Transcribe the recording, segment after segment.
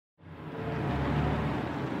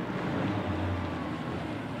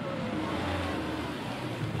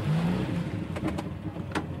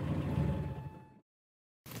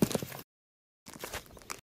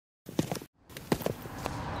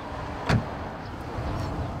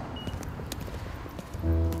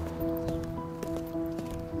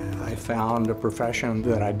found a profession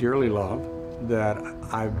that I dearly love, that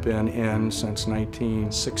I've been in since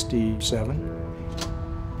 1967.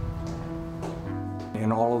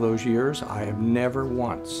 In all of those years, I have never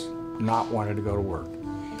once not wanted to go to work.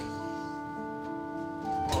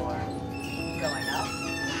 Going up?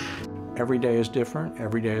 Every day is different,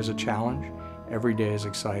 every day is a challenge, every day is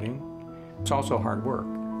exciting. It's also hard work.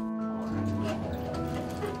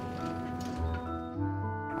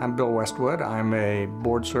 I'm Bill Westwood. I'm a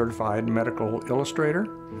board-certified medical illustrator.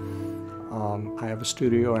 I have a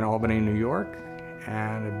studio in Albany, New York,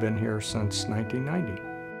 and I've been here since 1990.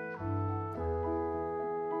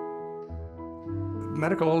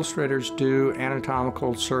 Medical illustrators do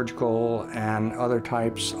anatomical, surgical, and other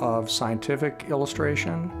types of scientific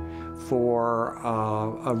illustration for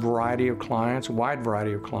a variety of clients, a wide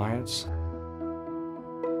variety of clients.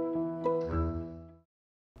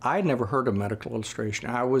 I'd never heard of medical illustration.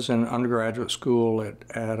 I was in undergraduate school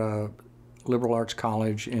at a liberal arts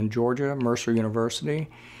college in Georgia, Mercer University,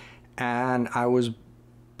 and I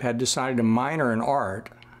had decided to minor in art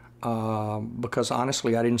because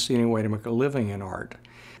honestly I didn't see any way to make a living in art.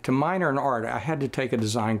 To minor in art, I had to take a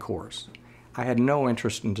design course. I had no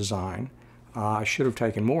interest in design. I should have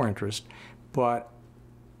taken more interest, but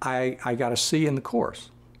I got a C in the course,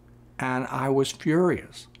 and I was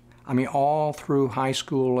furious. I mean, all through high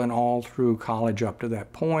school and all through college up to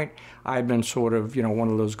that point, I'd been sort of, one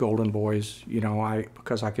of those golden boys,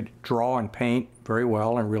 because I could draw and paint very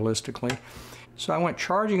well and realistically. So I went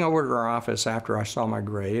charging over to her office after I saw my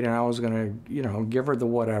grade, and I was going to, give her the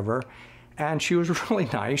whatever. And she was really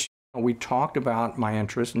nice. We talked about my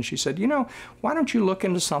interest, and she said, why don't you look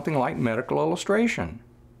into something like medical illustration?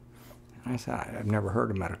 And I said, I've never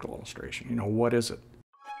heard of medical illustration. What is it?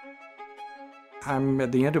 I'm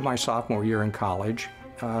at the end of my sophomore year in college,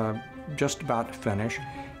 just about to finish,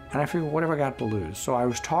 and I figured, what have I got to lose? So I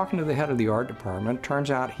was talking to the head of the art department. Turns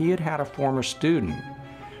out he had had a former student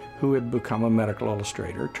who had become a medical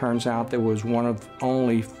illustrator. Turns out there was one of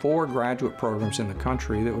only 4 graduate programs in the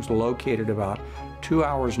country that was located about 2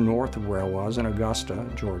 hours north of where I was in Augusta,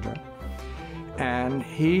 Georgia. And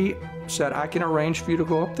he said, I can arrange for you to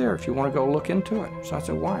go up there if you want to go look into it. So I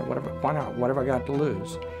said, why? Why not? What have I got to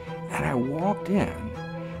lose? And I walked in,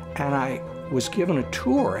 and I was given a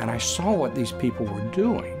tour, and I saw what these people were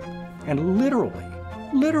doing. And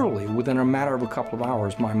literally, within a matter of a couple of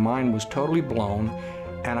hours, my mind was totally blown,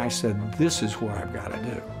 and I said, this is what I've got to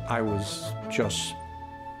do. I was just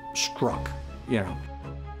struck,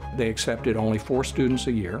 They accepted only 4 students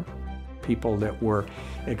a year, people that were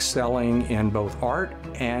excelling in both art,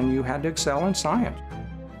 and you had to excel in science.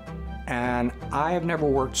 And I have never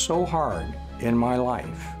worked so hard in my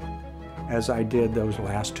life as I did those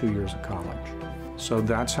last 2 years of college. So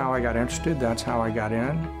that's how I got interested, that's how I got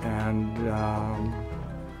in, and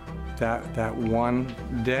that one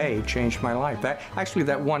day changed my life. That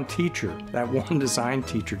one teacher, that one design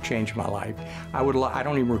teacher changed my life. I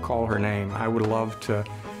don't even recall her name. I would love to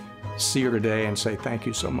see her today and say thank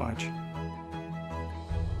you so much.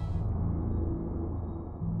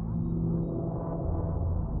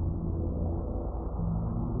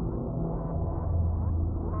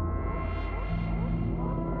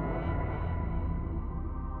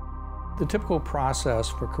 The typical process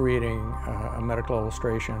for creating a medical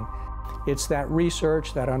illustration, it's that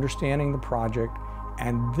research, that understanding the project,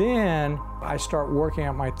 and then I start working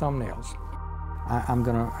out my thumbnails. I'm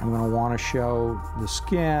gonna want to show the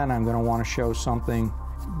skin. I'm gonna want to show something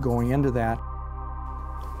going into that.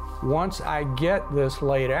 Once I get this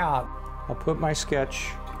laid out, I'll put my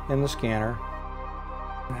sketch in the scanner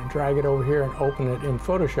and I drag it over here and open it in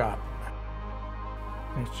Photoshop.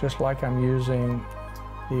 It's just like I'm using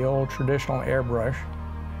the old traditional airbrush.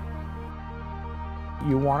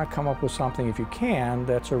 You want to come up with something, if you can,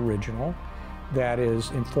 that's original, that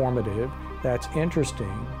is informative, that's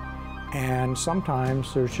interesting, and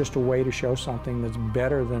sometimes there's just a way to show something that's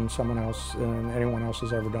better than anyone else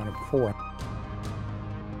has ever done it before.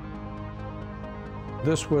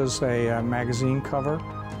 This was a magazine cover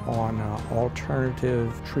on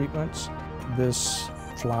alternative treatments. This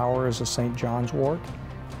flower is a St. John's wort.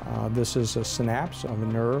 This is a synapse of a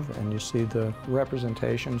nerve, and you see the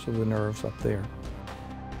representations of the nerves up there.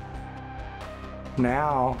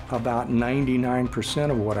 Now, about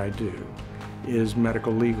 99% of what I do is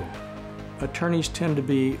medical legal. Attorneys tend to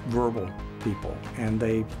be verbal people, and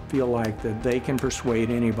they feel like that they can persuade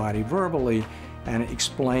anybody verbally and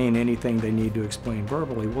explain anything they need to explain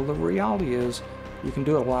verbally. Well, the reality is you can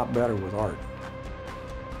do it a lot better with art.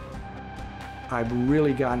 I've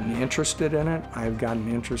really gotten interested in it. I've gotten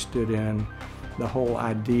interested in the whole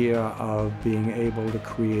idea of being able to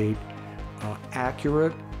create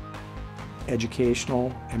accurate,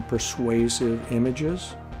 educational and persuasive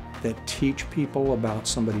images that teach people about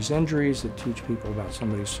somebody's injuries, that teach people about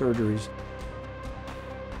somebody's surgeries.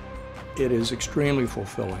 It is extremely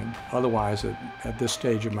fulfilling. Otherwise, at this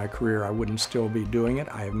stage of my career, I wouldn't still be doing it.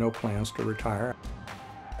 I have no plans to retire.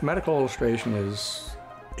 Medical illustration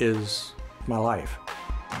is my life.